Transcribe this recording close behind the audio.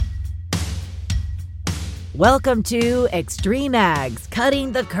Welcome to Extreme Ag's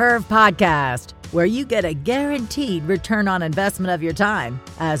Cutting the Curve podcast, where you get a guaranteed return on investment of your time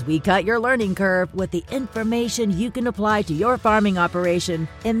as we cut your learning curve with the information you can apply to your farming operation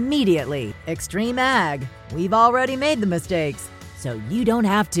immediately. Extreme Ag, we've already made the mistakes, so you don't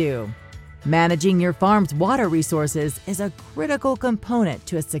have to. Managing your farm's water resources is a critical component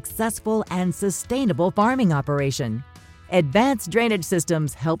to a successful and sustainable farming operation. Advanced Drainage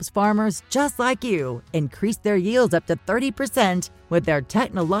Systems helps farmers just like you increase their yields up to 30% with their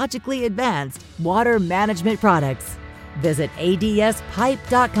technologically advanced water management products. Visit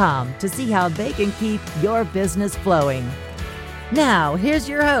adspipe.com to see how they can keep your business flowing. Now, here's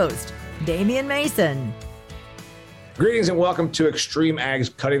your host, Damian Mason. Greetings and welcome to Extreme Ag's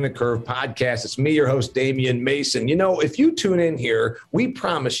Cutting the Curve podcast. It's me, your host, Damian Mason. You know, if you tune in here, we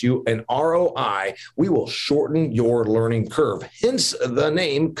promise you an ROI. We will shorten your learning curve, hence the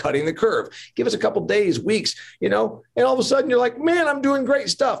name Cutting the Curve. Give us a couple days, weeks, and all of a sudden you're like, man, I'm doing great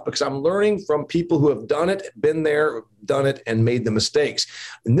stuff because I'm learning from people who have done it, been there, done it, and made the mistakes.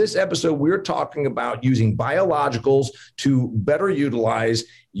 In this episode, we're talking about using biologicals to better utilize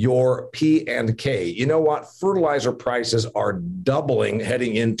your P and K. You know what? Fertilizer prices are doubling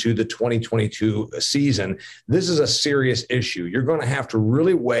heading into the 2022 season. This is a serious issue. You're going to have to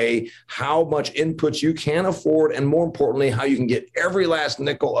really weigh how much inputs you can afford, and more importantly, how you can get every last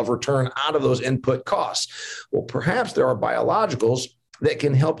nickel of return out of those input costs. Well, perhaps there are biologicals that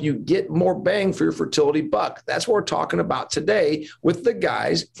can help you get more bang for your fertility buck. That's what we're talking about today with the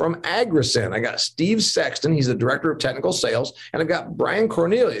guys from Agricen. I got Steve Sexton, he's the director of technical sales, and I've got Brian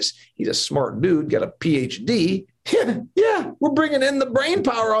Cornelius. He's a smart dude, got a PhD. Yeah, we're bringing in the brain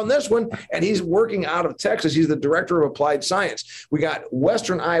power on this one, and he's working out of Texas. He's the director of applied science. We got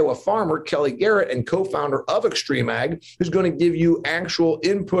Western Iowa farmer Kelly Garrett and co-founder of Extreme Ag, who's going to give you actual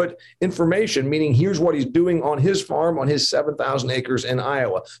input information, meaning here's what he's doing on his farm on his 7,000 acres in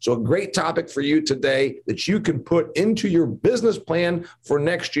Iowa. So a great topic for you today that you can put into your business plan for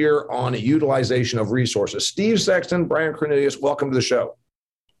next year on utilization of resources. Steve Sexton, Brian Cornelius, welcome to the show.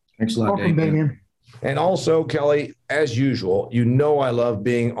 Thanks a lot, Welcome, Damian. And also, Kelly, as usual, I love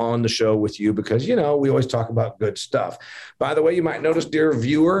being on the show with you because, we always talk about good stuff. By the way, you might notice, dear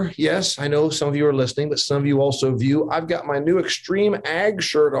viewer, yes, I know some of you are listening, but some of you also view. I've got my new Extreme Ag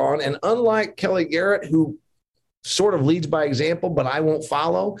shirt on. And unlike Kelly Garrett, who sort of leads by example, but I won't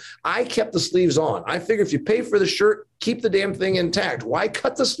follow, I kept the sleeves on. I figure if you pay for the shirt, keep the damn thing intact. Why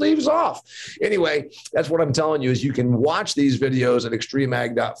cut the sleeves off? Anyway, that's what I'm telling you is you can watch these videos at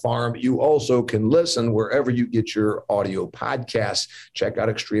extremeag.farm. You also can listen wherever you get your audio podcasts. Check out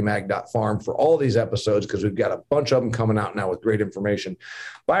extremeag.farm for all these episodes because we've got a bunch of them coming out now with great information.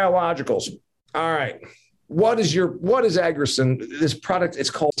 Biologicals. All right. What is Agricen? This product,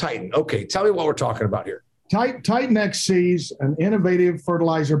 it's called Titan. Okay, tell me what we're talking about here. TitanXC is an innovative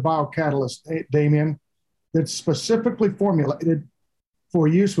fertilizer biocatalyst, Damian, that's specifically formulated for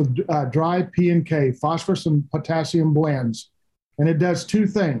use with dry P and K, phosphorus and potassium blends. And it does two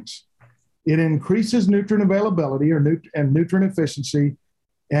things. It increases nutrient availability and nutrient efficiency,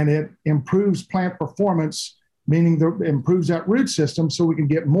 and it improves plant performance, meaning it improves that root system so we can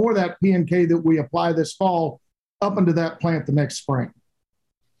get more of that P and K that we apply this fall up into that plant the next spring.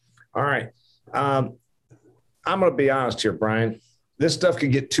 All right. I'm going to be honest here, Brian. This stuff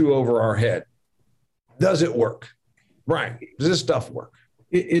could get too over our head. Does it work? Brian, does this stuff work?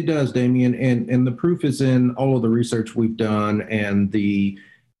 It does, Damian. And the proof is in all of the research we've done and the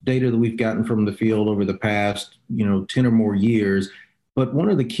data that we've gotten from the field over the past, 10 or more years. But one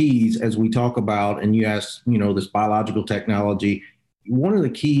of the keys, as we talk about, and you asked, this biological technology, one of the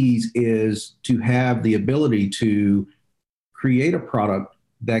keys is to have the ability to create a product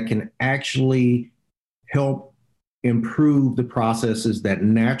that can actually help improve the processes that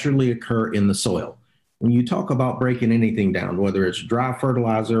naturally occur in the soil. When you talk about breaking anything down, whether it's dry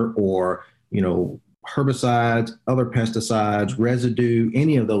fertilizer or, herbicides, other pesticides, residue,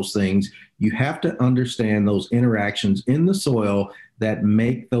 any of those things, you have to understand those interactions in the soil that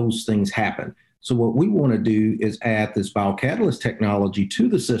make those things happen. So what we want to do is add this biocatalyst technology to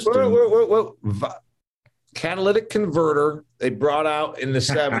the system. Whoa. Catalytic converter they brought out in the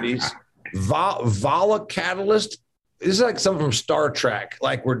 70s. Vala catalyst. This is like something from Star Trek,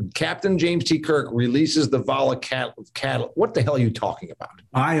 like where Captain James T. Kirk releases the Vala catalyst. What the hell are you talking about?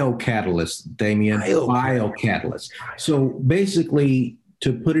 Biocatalyst, Damian. Biocatalyst. So basically,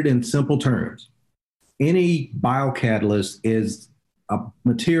 to put it in simple terms, any biocatalyst is a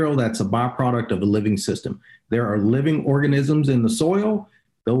material that's a byproduct of a living system. There are living organisms in the soil.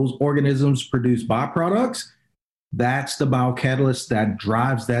 Those organisms produce byproducts. That's the biocatalyst that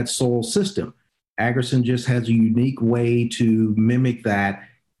drives that soil system. Agricen just has a unique way to mimic that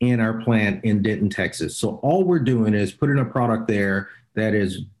in our plant in Denton, Texas. So all we're doing is putting a product there that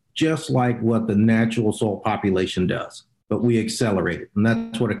is just like what the natural soil population does, but we accelerate it. And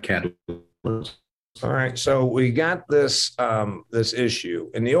that's what a catalyst is. All right. So we got this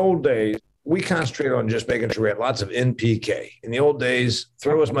issue. In the old days, we concentrated on just making sure we had lots of NPK. In the old days,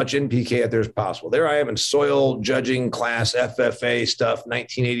 throw as much NPK out there as possible. There I am in soil judging class FFA stuff,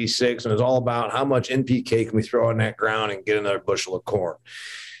 1986, and it's all about how much NPK can we throw in that ground and get another bushel of corn.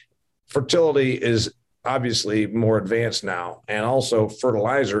 Fertility is obviously more advanced now, and also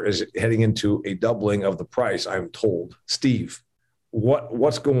fertilizer is heading into a doubling of the price, I'm told. Steve,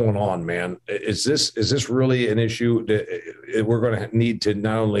 what's going on, man? Is this really an issue that we're going to need to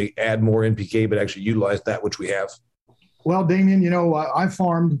not only add more NPK but actually utilize that which we have? Well, Damien, I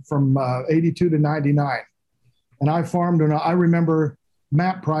farmed from 82 to 99, and I farmed, and I remember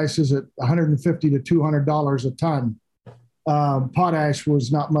MAP prices at $150 to $200 a ton. Potash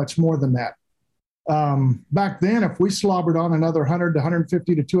was not much more than that. Back then, if we slobbered on another 100 to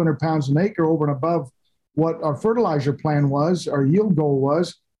 150 to 200 pounds an acre over and above what our fertilizer plan was, our yield goal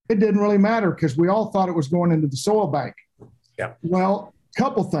was, it didn't really matter because we all thought it was going into the soil bank. Yeah. Well,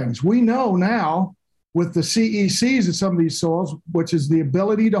 couple things. We know now with the CECs of some of these soils, which is the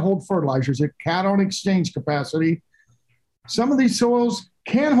ability to hold fertilizers at cation exchange capacity, some of these soils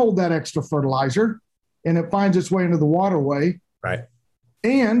can hold that extra fertilizer and it finds its way into the waterway. Right.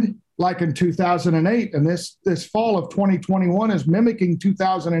 And like in 2008, and this fall of 2021 is mimicking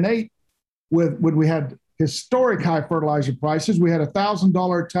 2008 when we had historic high fertilizer prices. We had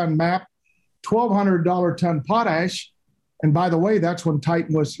 $1,000 ton MAP, $1,200 ton potash. And by the way, that's when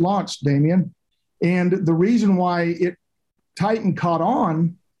Titan was launched, Damien. And the reason why Titan caught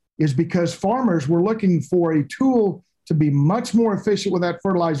on is because farmers were looking for a tool to be much more efficient with that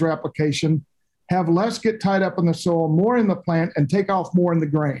fertilizer application, have less get tied up in the soil, more in the plant, and take off more in the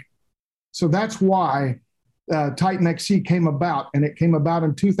grain. So that's why TitanXC came about. And it came about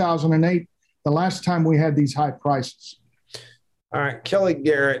in 2008, the last time we had these high prices. All right, Kelly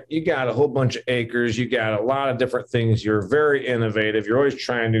Garrett, you got a whole bunch of acres. You got a lot of different things. You're very innovative. You're always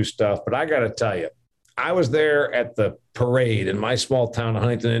trying new stuff. But I got to tell you, I was there at the parade in my small town of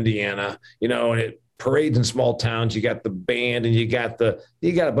Huntington, Indiana. And parades in small towns, you got the band and you got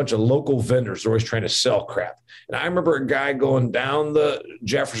a bunch of local vendors always trying to sell crap. And I remember a guy going down the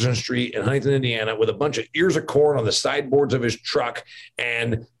Jefferson Street in Huntington, Indiana with a bunch of ears of corn on the sideboards of his truck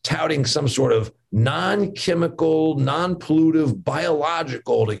and touting some sort of non-chemical, non-pollutive,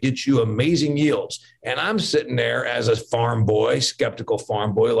 biological to get you amazing yields. And I'm sitting there as a farm boy, skeptical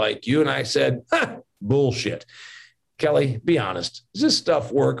farm boy like you. And I said, bullshit. Kelly, be honest. Does this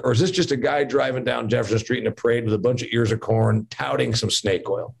stuff work, or is this just a guy driving down Jefferson Street in a parade with a bunch of ears of corn touting some snake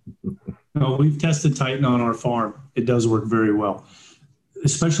oil? No, we've tested Titan on our farm. It does work very well,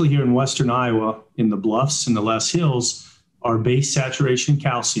 especially here in western Iowa, in the bluffs and the less hills. Our base saturation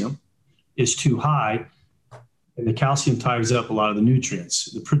calcium is too high, and the calcium ties up a lot of the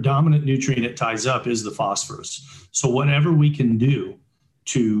nutrients. The predominant nutrient it ties up is the phosphorus. So whatever we can do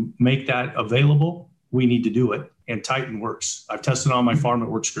to make that available, we need to do it. And Titan works. I've tested it on my farm. It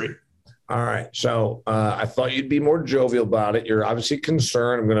works great. All right. So I thought you'd be more jovial about it. You're obviously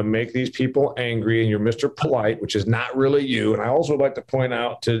concerned. I'm going to make these people angry, and you're Mr. Polite, which is not really you. And I also would like to point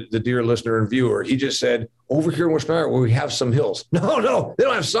out to the dear listener and viewer, he just said, over here in Western Iowa, where we have some hills. No, they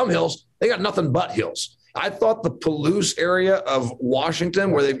don't have some hills. They got nothing but hills. I thought the Palouse area of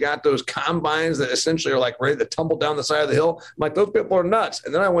Washington, where they've got those combines that essentially are like ready to tumble down the side of the hill, I'm like, those people are nuts.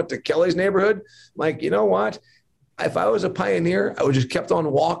 And then I went to Kelly's neighborhood. I'm like, you know what? If I was a pioneer, I would just kept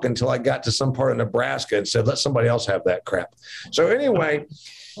on walking until I got to some part of Nebraska and said, let somebody else have that crap. So anyway,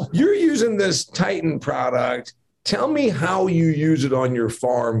 you're using this Titan product. Tell me how you use it on your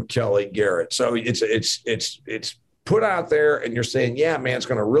farm, Kelly Garrett. So it's put out there and you're saying, yeah, man, it's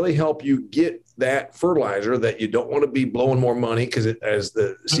going to really help you get that fertilizer that you don't want to be blowing more money because as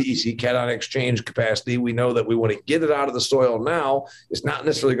the CEC cation exchange capacity, we know that we want to get it out of the soil now. It's not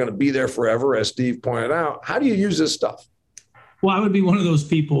necessarily going to be there forever, as Steve pointed out. How do you use this stuff? Well, I would be one of those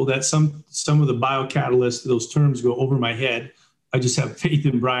people that some of the biocatalysts, those terms go over my head. I just have faith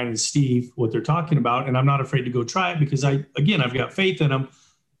in Brian and Steve, what they're talking about, and I'm not afraid to go try it because I've got faith in them.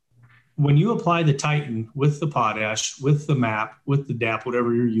 When you apply the Titan with the potash, with the MAP, with the DAP,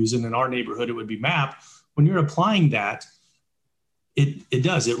 whatever you're using, in our neighborhood, it would be MAP. When you're applying that, it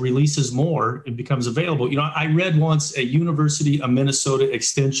does. It releases more. It becomes available. I read once a University of Minnesota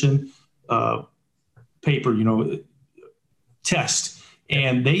extension paper, test,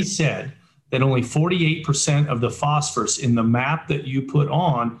 and they said that only 48% of the phosphorus in the map that you put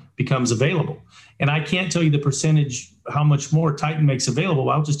on becomes available. And I can't tell you the percentage, how much more Titan makes available.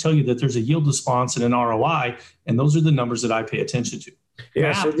 I'll just tell you that there's a yield response and an ROI, and those are the numbers that I pay attention to.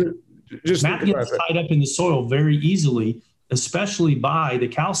 Yeah, MAP gets tied up in the soil very easily, especially by the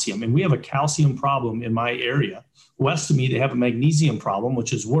calcium. And we have a calcium problem in my area. West of me, they have a magnesium problem,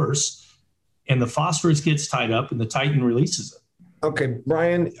 which is worse. And the phosphorus gets tied up and the Titan releases it. Okay,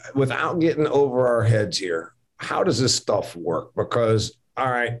 Brian, without getting over our heads here, how does this stuff work? Because,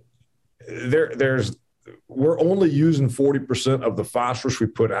 all right, we're only using 40% of the phosphorus we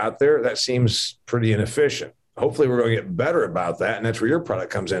put out there. That seems pretty inefficient. Hopefully we're going to get better about that, and that's where your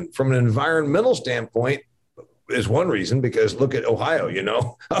product comes in. From an environmental standpoint is one reason, because look at Ohio,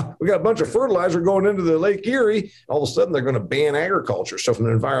 we got a bunch of fertilizer going into the Lake Erie. All of a sudden they're going to ban agriculture. So from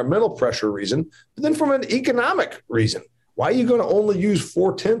an environmental pressure reason, but then from an economic reason, why are you going to only use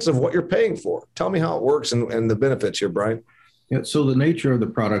 4/10 of what you're paying for? Tell me how it works and the benefits here, Brian. Yeah, so the nature of the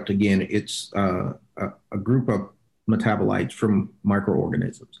product, again, it's a group of metabolites from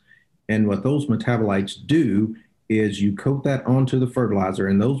microorganisms. And what those metabolites do is you coat that onto the fertilizer,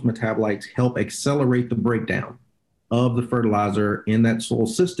 and those metabolites help accelerate the breakdown of the fertilizer in that soil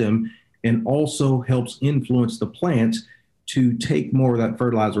system, and also helps influence the plants to take more of that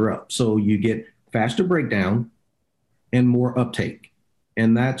fertilizer up. So you get faster breakdown and more uptake.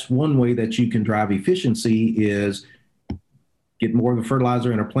 And that's one way that you can drive efficiency, is get more of the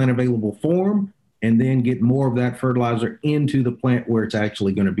fertilizer in a plant available form, and then get more of that fertilizer into the plant where it's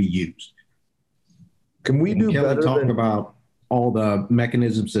actually going to be used. Can we do Kelly better talked about all the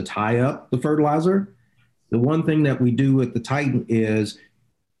mechanisms to tie up the fertilizer. The one thing that we do with the Titan is,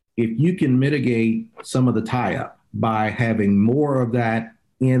 if you can mitigate some of the tie up by having more of that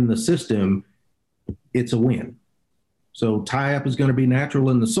in the system, it's a win. So tie up is going to be natural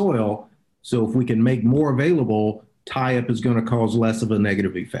in the soil. So if we can make more available, tie up is going to cause less of a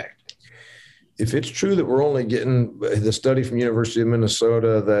negative effect. If it's true that we're only getting the study from University of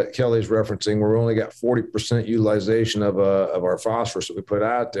Minnesota that Kelly's referencing, we're only got 40% utilization of our phosphorus that we put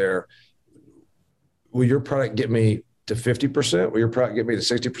out there, will your product get me to 50%? Will your product get me to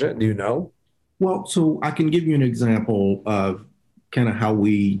 60%? Do you know? Well, so I can give you an example of kind of how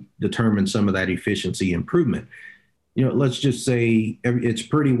we determine some of that efficiency improvement. Let's just say it's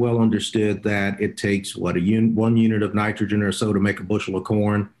pretty well understood that it takes 1 unit of nitrogen or so to make a bushel of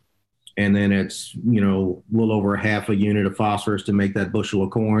corn. And then it's, a little over half a unit of phosphorus to make that bushel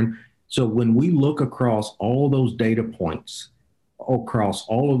of corn. So when we look across all those data points, across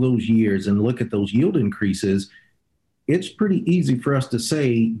all of those years, and look at those yield increases, it's pretty easy for us to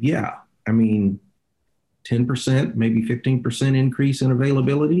say, 10%, maybe 15% increase in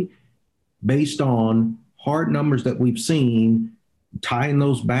availability based on hard numbers that we've seen, tying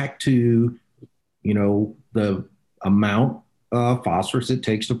those back to, the amount of phosphorus it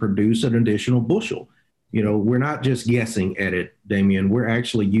takes to produce an additional bushel. We're not just guessing at it, Damian. We're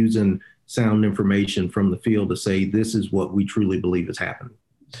actually using sound information from the field to say this is what we truly believe is happening.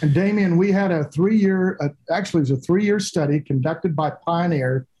 And Damian, we had a 3-year study conducted by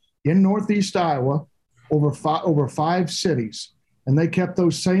Pioneer in Northeast Iowa over 5 cities. And they kept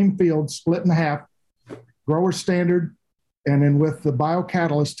those same fields split in half, grower standard, and then with the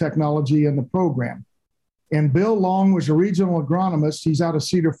biocatalyst technology in the program. And Bill Long was a regional agronomist. He's out of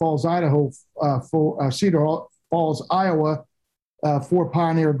Cedar Falls, Iowa, for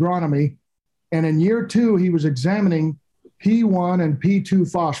Pioneer Agronomy. And in year 2, he was examining P1 and P2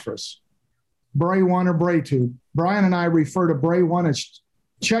 phosphorus, Bray 1 or Bray 2. Brian and I refer to Bray 1 as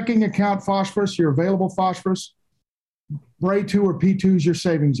checking account phosphorus, your available phosphorus. Bray 2 or P2 is your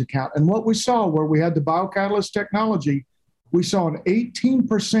savings account. And what we saw, where we had the biocatalyst technology, we saw an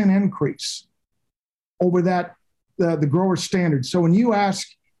 18% increase over that, the grower standard. So when you ask,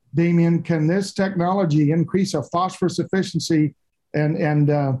 Damian, can this technology increase our phosphorus efficiency?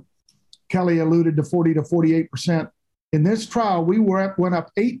 And Kelly alluded to 40 to 48%. In this trial, we went up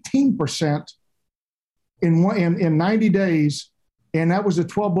 18% in 90 days, and that was a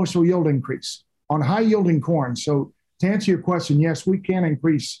 12 bushel yield increase on high yielding corn. So to answer your question, yes, we can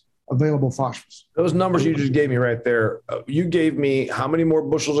increase available phosphorus. Those numbers you just gave me right there, you gave me how many more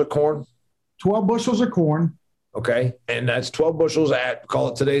bushels of corn? 12 bushels of corn. Okay. And that's 12 bushels at, call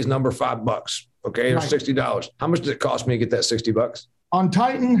it today's number, $5. Okay. Or Right. $60. How much does it cost me to get that $60? On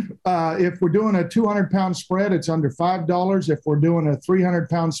Titan, if we're doing a 200-pound spread, it's under $5. If we're doing a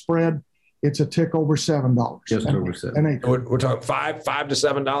 300-pound spread, it's a tick over $7. Just over $7. An acre. We're talking $5 to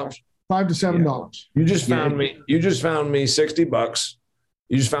 $7. $5 to $7. You just found me $60. You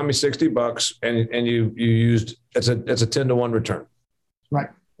just found me $60 and you used, it's a 10 to 1 return. Right.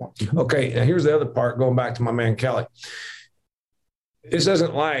 Okay, now here's the other part, going back to my man Kelly. This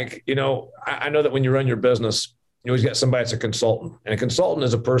isn't like, I know that when you run your business, you always got somebody that's a consultant. And a consultant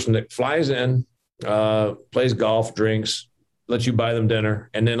is a person that flies in, plays golf, drinks, lets you buy them dinner,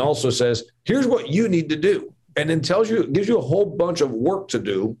 and then also says, here's what you need to do. And then gives you a whole bunch of work to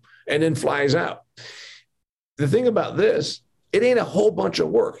do, and then flies out. The thing about this, it ain't a whole bunch of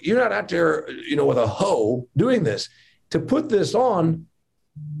work. You're not out there, with a hoe doing this. To put this on,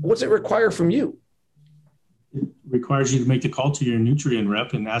 what's it require from you? It requires you to make the call to your Nutrien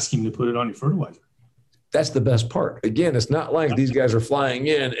rep and ask him to put it on your fertilizer. That's the best part. Again, it's not like these guys are flying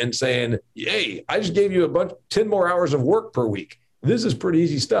in and saying, hey, I just gave you 10 more hours of work per week. This is pretty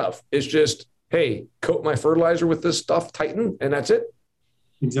easy stuff. It's just, hey, coat my fertilizer with this stuff, Titan, and that's it.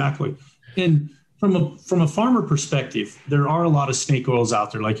 Exactly. And from a farmer perspective, there are a lot of snake oils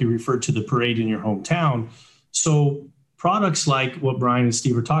out there, like you referred to the parade in your hometown. So products like what Brian and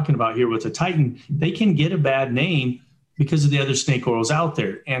Steve are talking about here with the Titan, they can get a bad name because of the other snake oils out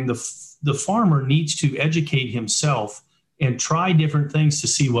there. And the farmer needs to educate himself and try different things to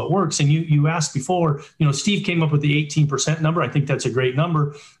see what works. And you asked before, Steve came up with the 18% number. I think that's a great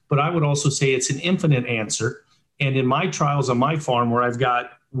number, but I would also say it's an infinite answer. And in my trials on my farm, where I've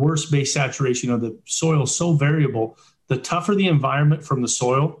got worse base saturation of the soil, so variable, the tougher the environment from the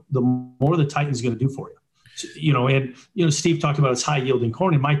soil, the more the Titan's going to do for you. Steve talked about it's high yielding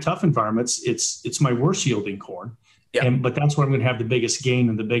corn. In my tough environments, it's my worst yielding corn. Yeah. But that's where I'm going to have the biggest gain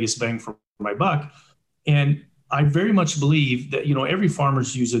and the biggest bang for my buck. And I very much believe that, every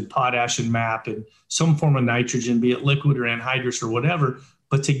farmer's using potash and MAP and some form of nitrogen, be it liquid or anhydrous or whatever.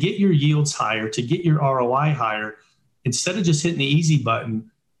 But to get your yields higher, to get your ROI higher, instead of just hitting the easy button,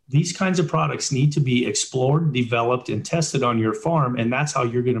 these kinds of products need to be explored, developed, and tested on your farm. And that's how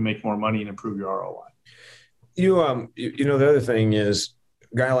you're going to make more money and improve your ROI. The other thing is,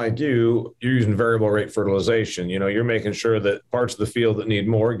 a guy like you're using variable rate fertilization. You're making sure that parts of the field that need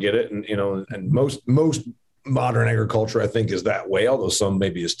more get it. And, and most modern agriculture, I think, is that way, although some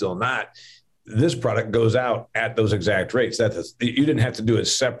maybe is still not. This product goes out at those exact rates. You didn't have to do a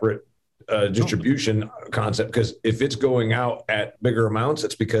separate distribution concept, because if it's going out at bigger amounts,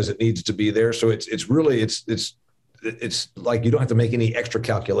 it's because it needs to be there. So it's really like you don't have to make any extra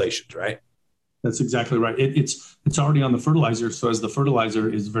calculations, right? That's exactly right. It's already on the fertilizer. So as the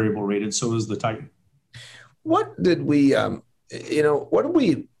fertilizer is variable rated, so is the Titan. What did we, we talk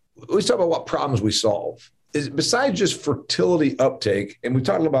about what problems we solve. Is besides just fertility uptake, and we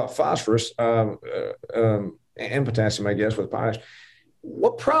talked about phosphorus and potassium, I guess, with potash.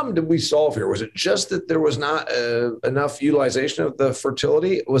 What problem did we solve here? Was it just that there was not enough utilization of the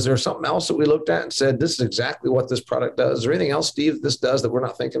fertility? Was there something else that we looked at and said, this is exactly what this product does? Is there anything else, Steve, this does that we're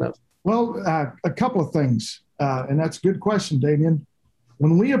not thinking of? Well, a couple of things, and that's a good question, Damien.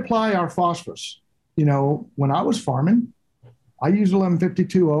 When we apply our phosphorus, when I was farming, I used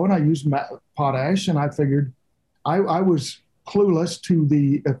 1152O and I used potash, and I figured I was clueless to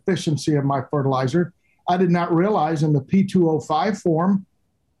the efficiency of my fertilizer. I did not realize in the P2O5 form,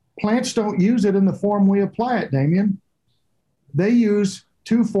 plants don't use it in the form we apply it, Damien. They use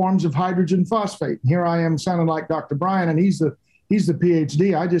two forms of hydrogen phosphate. Here I am sounding like Dr. Brian, and he's the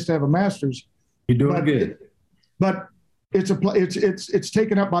PhD. I just have a master's. You're doing good. But it's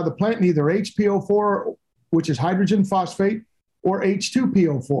taken up by the plant in either HPO4, which is hydrogen phosphate, or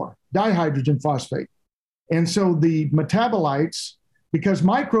H2PO4, dihydrogen phosphate. And so the metabolites, because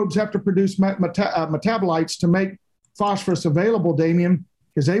microbes have to produce metabolites to make phosphorus available, Damien,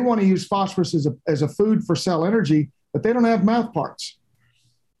 because they want to use phosphorus as a food for cell energy, but they don't have mouth parts.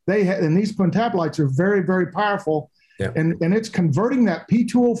 And these metabolites are very, very powerful. Yeah. And it's converting that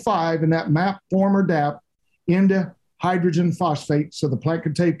P2O5 and that MAP form or DAP into hydrogen phosphate so the plant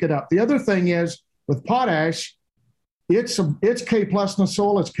can take it up. The other thing is with potash, it's K plus in the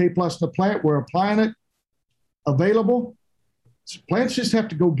soil, it's K plus in the plant. We're applying it available. Plants just have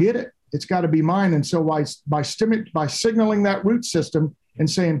to go get it. It's got to be mine. And so by signaling that root system and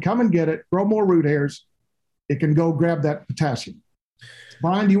saying, come and get it, grow more root hairs, it can go grab that potassium.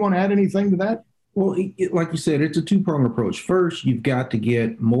 Brian, do you want to add anything to that? Well, like you said, it's a two-pronged approach. First, you've got to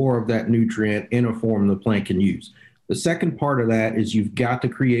get more of that nutrient in a form the plant can use. The second part of that is you've got to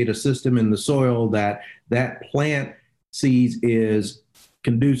create a system in the soil that plant sees is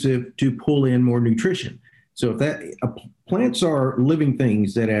conducive to pull in more nutrition. So if plants are living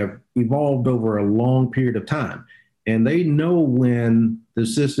things that have evolved over a long period of time, and they know when the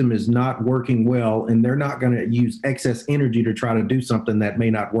system is not working well, and they're not going to use excess energy to try to do something that may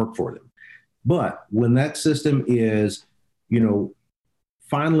not work for them. But when that system is,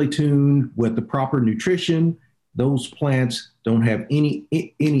 finely tuned with the proper nutrition, those plants don't have any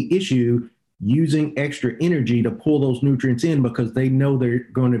issue using extra energy to pull those nutrients in because they know they're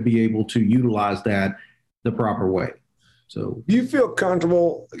going to be able to utilize that the proper way. So, do you feel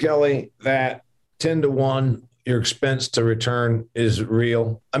comfortable, Kelly, that 10-to-1 your expense to return is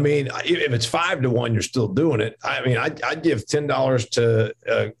real? I mean, if it's 5-to-1, you're still doing it. I mean, I'd give $10 to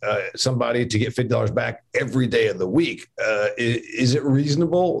somebody to get $50 back every day of the week. Is it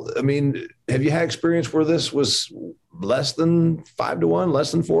reasonable? I mean, have you had experience where this was less than 5-to-1,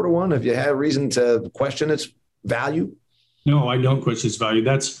 less than 4-to-1? Have you had reason to question its value? No, I don't question its value.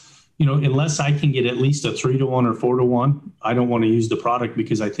 That's, unless I can get at least a 3-to-1 or 4-to-1, I don't want to use the product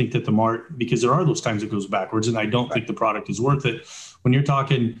because I think that because there are those times it goes backwards, and I don't think the product is worth it. When you're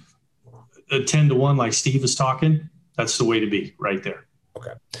talking a 10-to-1 like Steve is talking, that's the way to be right there.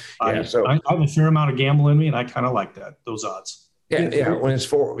 Okay. Yeah. I have a fair amount of gamble in me, and I kind of like those odds. Yeah. When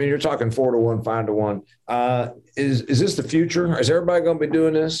you're talking 4-to-1, 5-to-1, is this the future? Is everybody going to be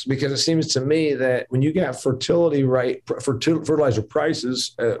doing this? Because it seems to me that when you got fertilizer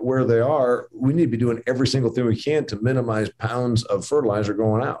prices where they are, we need to be doing every single thing we can to minimize pounds of fertilizer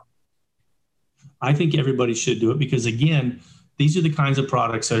going out. I think everybody should do it because, again, these are the kinds of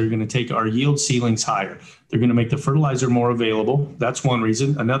products that are going to take our yield ceilings higher. They're going to make the fertilizer more available. That's one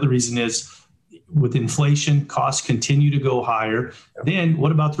reason. Another reason is, with inflation, costs continue to go higher. Then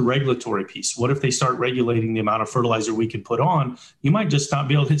what about the regulatory piece? What if they start regulating the amount of fertilizer we can put on? You might just not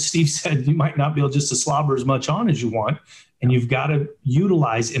be able to, Steve said, you might not be able just to slobber as much on as you want. And you've got to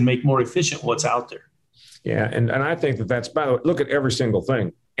utilize and make more efficient what's out there. Yeah. And I think that's, by the way, look at every single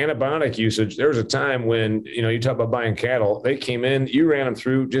thing. Antibiotic usage. There was a time when, you talk about buying cattle, they came in, you ran them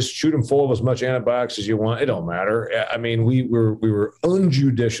through, just shoot them full of as much antibiotics as you want. It don't matter. I mean, we were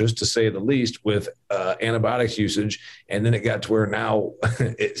unjudicious, to say the least, with antibiotics usage. And then it got to where now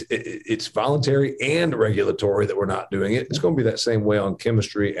it's voluntary and regulatory that we're not doing it. It's going to be that same way on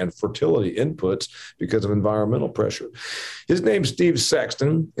chemistry and fertility inputs because of environmental pressure. His name's Steve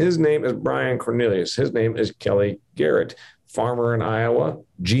Sexton. His name is Brian Cornelius. His name is Kelly Garrett. Farmer in Iowa,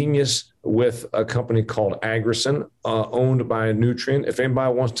 genius with a company called Agricen, owned by Nutrien. If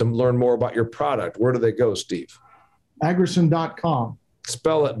anybody wants to learn more about your product, where do they go, Steve? Agricen.com.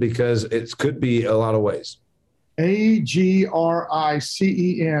 Spell it, because it could be a lot of ways.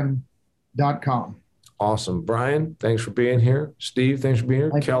 Agricen.com. Awesome. Brian, thanks for being here. Steve, thanks for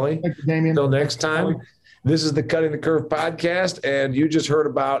being here. Kelly, thank you, Damien. Until next time. This is the Cutting the Curve podcast, and you just heard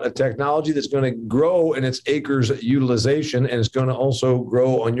about a technology that's going to grow in its acres utilization, and it's going to also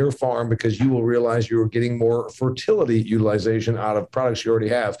grow on your farm because you will realize you are getting more fertility utilization out of products you already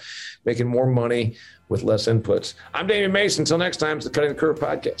have, making more money with less inputs. I'm Damien Mason. Until next time, it's the Cutting the Curve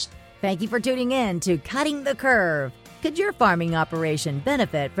podcast. Thank you for tuning in to Cutting the Curve. Could your farming operation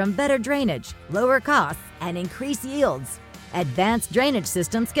benefit from better drainage, lower costs, and increased yields? Advanced drainage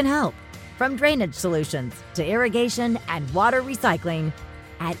systems can help. From drainage solutions to irrigation and water recycling,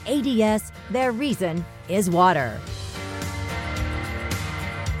 at ADS, their reason is water.